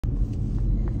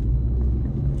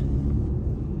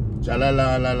Cha la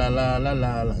la la la la la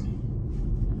la la.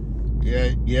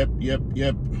 Yeah, yep.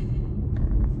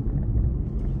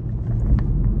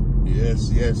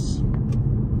 Yes.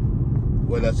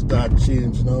 Weather start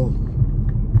change now.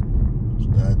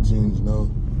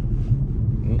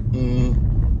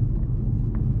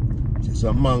 See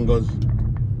some mangoes.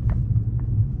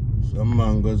 Some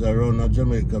mangoes around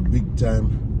Jamaica big time.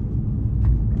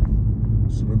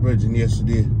 So we bridging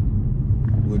yesterday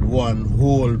with one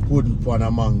whole pudding pan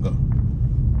of mango.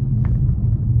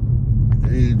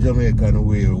 Real Jamaican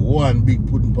way. One big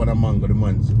pudding pan of mango the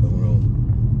man said come around.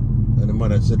 And the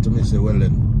mother said to me, say, well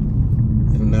then,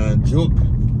 I'm not joke.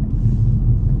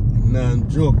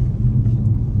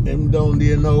 Him down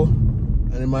there now,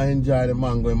 and he might enjoy the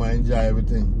mango, he might enjoy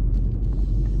everything.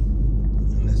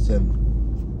 And listen,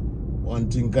 one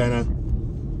thing kind of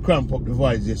cramp up the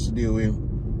voice yesterday with him.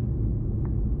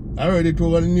 I heard it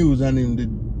over the news and him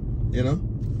did, you know,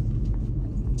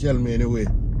 tell me anyway.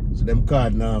 So them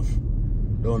carding off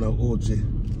down at Ochi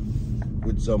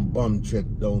with some bomb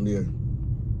threat down there.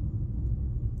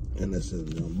 And I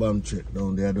said, bomb threat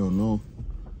down there, I don't know.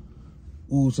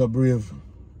 Who's so brave?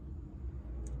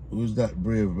 Who's that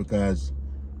brave? Because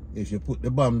if you put the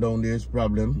bomb down there, it's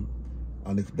problem.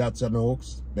 And if that's an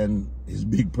hoax, then it's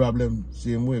big problem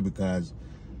same way, because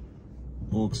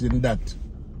hoaxing that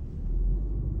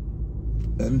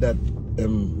and that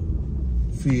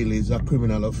feel is a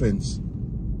criminal offense,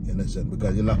 in a sense,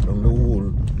 because you lock down the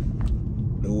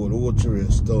whole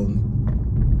Ochi town,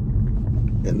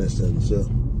 in a sense. So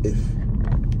if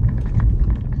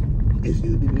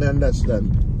you didn't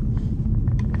understand,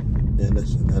 you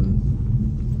understand,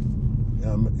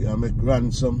 and you make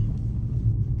ransom,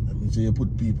 that means you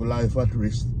put people's life at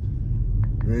risk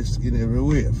in every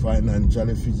way,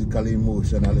 financially, physically,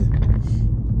 emotionally.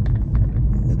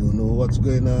 I don't know what's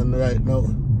going on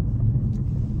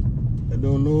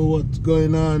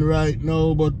right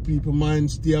now. But people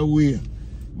mind stay away.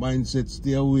 Mindset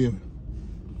stay away.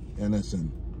 You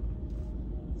understand?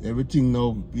 Everything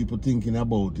now people thinking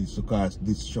about is to cause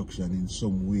destruction in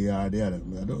some way or the other. I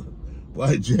don't know.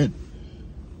 Why Jed?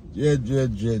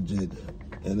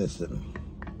 Understand?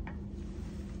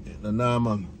 The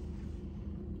normal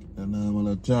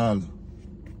at all.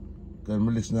 Because I'm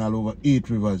listening all over 8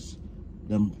 rivers.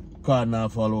 Them calling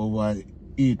off all over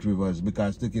 8 rivers,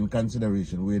 because taking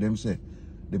consideration where them say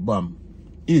the bomb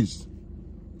is.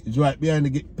 It's right behind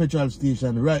the petrol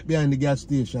station, right behind the gas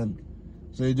station.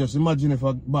 So you just imagine if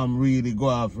a bomb really go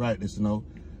off right this now,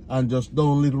 and just down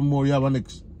a little more you have a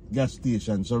next gas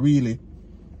station. So really,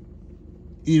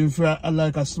 even for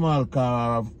like a small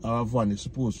car or a van, it's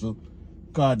supposed to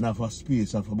cordon off a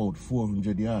space of about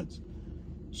 400 yards.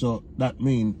 So that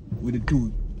means with the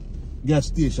 2 gas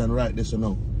station right there, so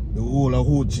now the whole of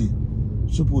Ochi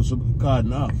supposed to be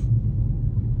cordon off.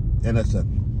 You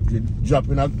understand? If you drop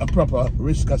in a proper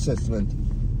risk assessment,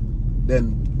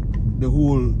 then the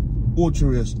whole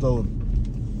Ochi town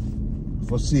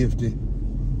for safety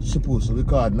supposed to be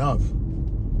cordon off.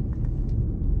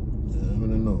 I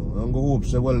don't know. I'm going to hope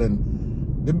so. Well then,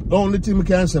 the only thing we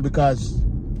can say, because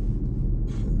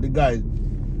the guy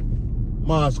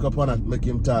mask up on it make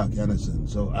him talk, you understand?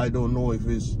 So I don't know if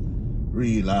it's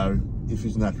real or if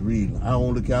it's not real. I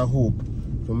only can hope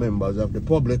for members of the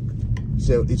public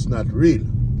say it's not real.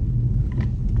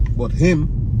 But him,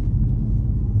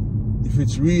 if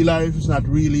it's real or if it's not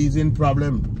real, he's in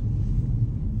problem.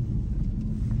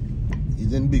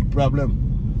 He's in big problem.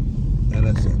 You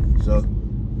understand? So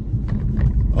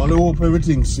I only hope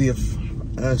everything's safe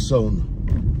and sound,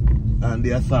 and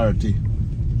the authority,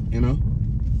 you know,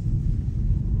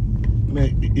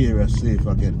 make the area safe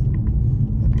again,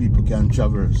 that people can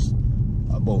traverse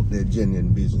about their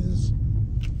genuine business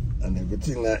and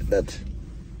everything like that.